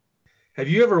Have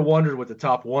you ever wondered what the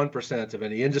top 1% of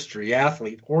any industry,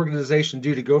 athlete, organization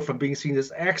do to go from being seen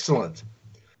as excellent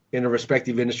in a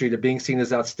respective industry to being seen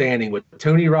as outstanding? What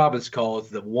Tony Robbins calls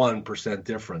the 1%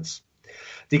 difference.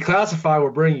 Declassify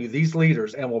will bring you these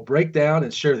leaders and will break down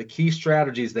and share the key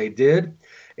strategies they did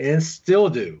and still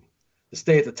do to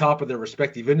stay at the top of their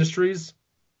respective industries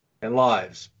and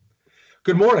lives.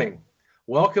 Good morning.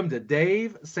 Welcome to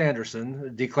Dave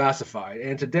Sanderson Declassified.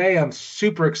 And today I'm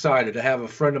super excited to have a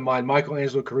friend of mine, Michael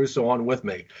Angelo Caruso, on with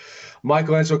me.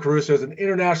 Michael Angelo Caruso is an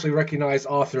internationally recognized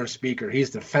author and speaker.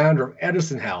 He's the founder of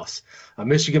Edison House, a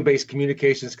Michigan-based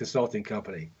communications consulting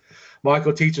company.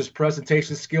 Michael teaches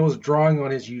presentation skills, drawing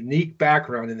on his unique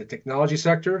background in the technology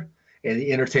sector and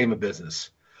the entertainment business.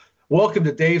 Welcome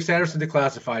to Dave Sanderson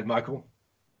Declassified, Michael.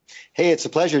 Hey, it's a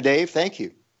pleasure, Dave. Thank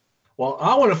you. Well,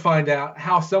 I want to find out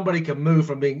how somebody can move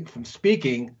from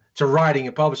speaking to writing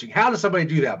and publishing. How does somebody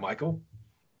do that, Michael?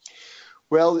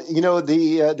 Well,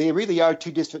 they really are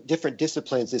two different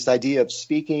disciplines, this idea of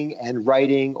speaking and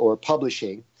writing or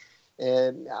publishing.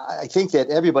 And I think that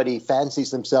everybody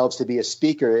fancies themselves to be a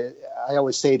speaker. I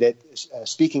always say that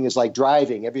speaking is like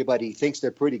driving. Everybody thinks they're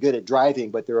pretty good at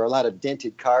driving, but there are a lot of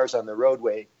dented cars on the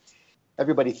roadway.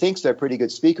 Everybody thinks they're pretty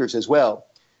good speakers as well.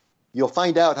 You'll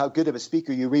find out how good of a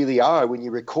speaker you really are when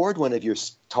you record one of your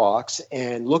talks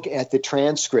and look at the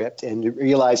transcript and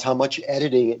realize how much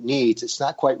editing it needs. It's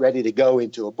not quite ready to go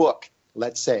into a book,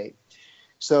 let's say.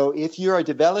 So if you are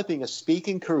developing a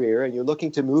speaking career and you're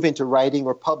looking to move into writing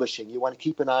or publishing, you want to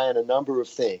keep an eye on a number of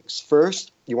things.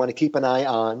 First, you want to keep an eye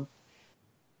on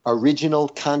original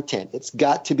content. It's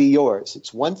got to be yours.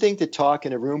 It's one thing to talk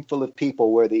in a room full of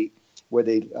people where the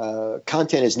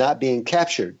content is not being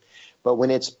captured. But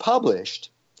when it's published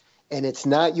and it's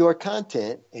not your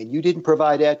content and you didn't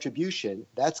provide attribution,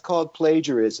 that's called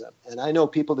plagiarism. And I know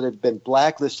people that have been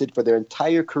blacklisted for their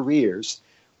entire careers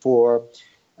for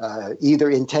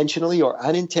either intentionally or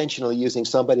unintentionally using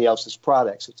somebody else's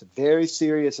products. It's a very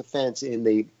serious offense in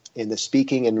the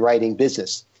speaking and writing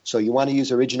business. So you want to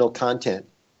use original content.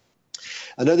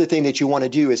 Another thing that you want to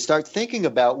do is start thinking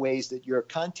about ways that your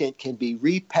content can be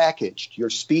repackaged, your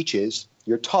speeches,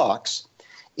 your talks,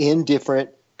 in different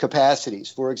capacities.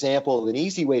 For example, an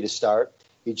easy way to start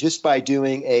is just by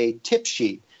doing a tip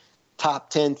sheet. Top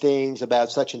 10 things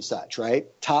about such and such, right?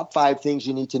 Top 5 things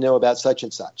you need to know about such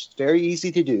and such. It's very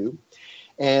easy to do.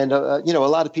 And, a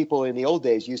lot of people in the old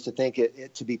days used to think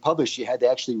it to be published, you had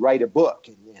to actually write a book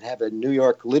and have a New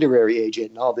York literary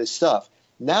agent and all this stuff.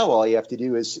 Now all you have to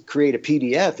do is create a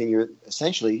PDF and you're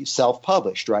essentially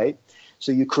self-published, right?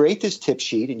 So you create this tip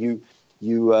sheet and you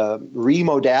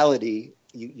remodality.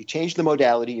 You change the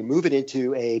modality, you move it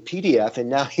into a PDF, and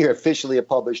now you're officially a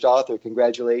published author.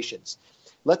 Congratulations.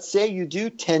 Let's say you do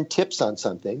 10 tips on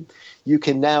something. You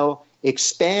can now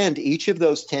expand each of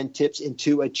those 10 tips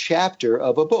into a chapter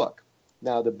of a book.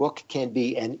 Now, the book can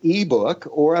be an e-book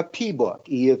or a P-book.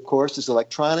 E, of course, is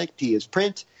electronic. P is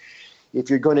print. If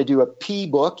you're going to do a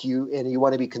P-book and you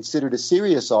want to be considered a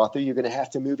serious author, you're going to have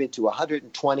to move into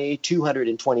 120,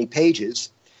 220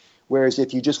 pages. Whereas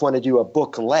if you just want to do a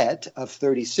booklet of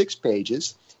 36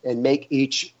 pages and make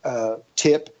each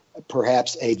tip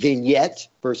perhaps a vignette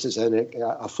versus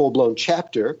a full-blown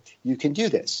chapter, you can do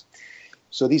this.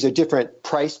 So these are different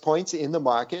price points in the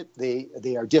market.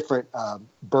 They are different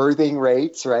birthing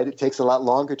rates, right? It takes a lot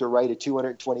longer to write a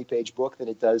 220-page book than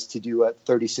it does to do a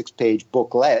 36-page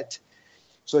booklet.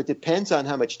 So it depends on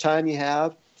how much time you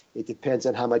have. It depends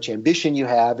on how much ambition you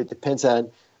have. It depends on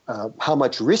how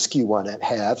much risk you want to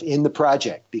have in the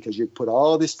project, because you put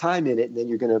all this time in it and then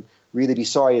you're going to really be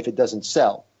sorry if it doesn't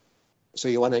sell. So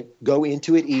you want to go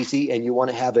into it easy and you want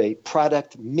to have a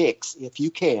product mix, if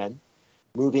you can,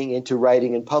 moving into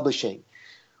writing and publishing.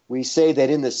 We say that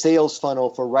in the sales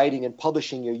funnel for writing and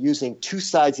publishing, you're using two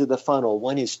sides of the funnel.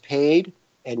 One is paid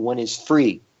and one is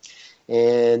free.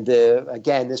 And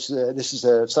again, this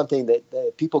is something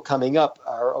that people coming up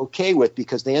are okay with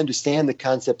because they understand the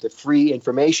concept of free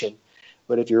information.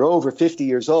 But if you're over 50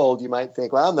 years old, you might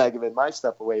think, well, I'm not giving my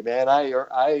stuff away, man.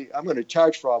 I'm going to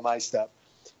charge for all my stuff.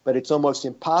 But it's almost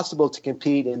impossible to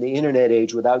compete in the internet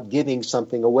age without giving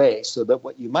something away. So that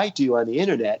what you might do on the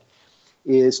internet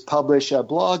is publish a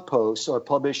blog post or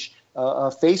publish a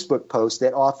Facebook post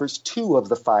that offers 2 of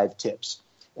the 5 tips.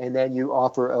 And then you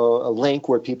offer a link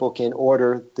where people can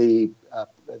order the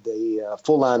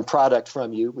full-on product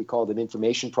from you. We call them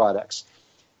information products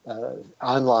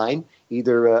online,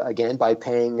 either, again, by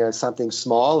paying something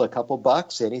small, a couple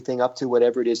bucks, anything up to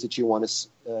whatever it is that you want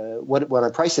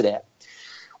to price it at.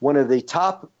 One of the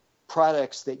top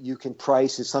products that you can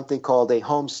price is something called a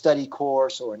home study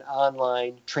course or an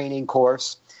online training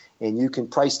course. and you can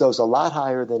price those a lot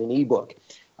higher than an ebook.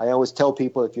 I always tell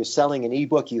people if you're selling an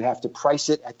ebook, you have to price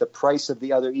it at the price of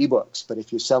the other ebooks. But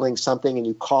if you're selling something and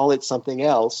you call it something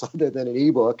else other than an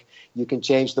ebook, you can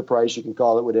change the price. You can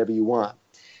call it whatever you want.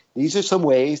 These are some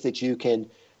ways that you can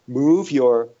move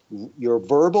your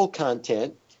verbal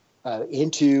content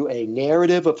into a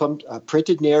narrative a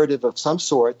printed narrative of some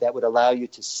sort that would allow you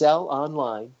to sell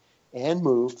online and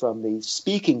move from the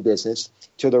speaking business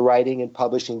to the writing and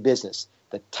publishing business.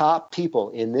 The top people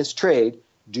in this trade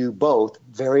do both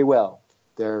very well.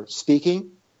 They're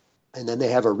speaking, and then they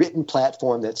have a written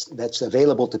platform that's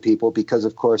available to people because,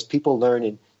 of course, people learn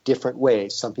in different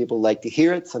ways. Some people like to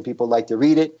hear it, some people like to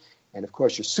read it, and, of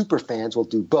course, your super fans will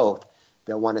do both.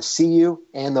 They'll want to see you,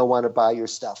 and they'll want to buy your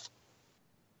stuff.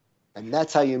 And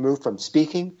that's how you move from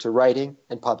speaking to writing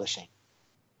and publishing.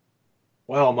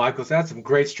 Well, Michael, that's some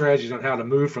great strategies on how to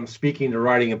move from speaking to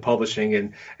writing and publishing.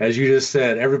 And as you just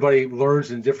said, everybody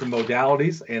learns in different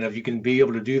modalities. And if you can be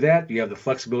able to do that, you have the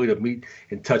flexibility to meet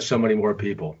and touch so many more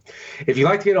people. If you'd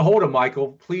like to get a hold of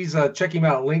Michael, please check him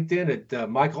out on LinkedIn at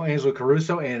Michelangelo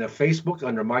Caruso and Facebook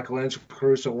under Michelangelo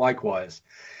Caruso likewise.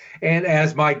 And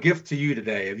as my gift to you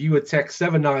today, if you would text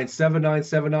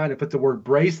 797979 and put the word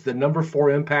brace, the number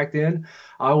 4 impact in,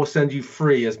 I will send you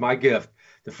free as my gift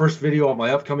the first video of my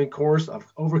upcoming course of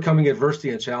overcoming adversity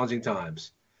in challenging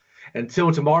times.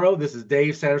 Until tomorrow, this is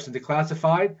Dave Sanderson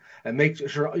Declassified, and make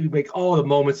sure you make all the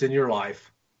moments in your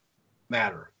life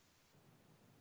matter.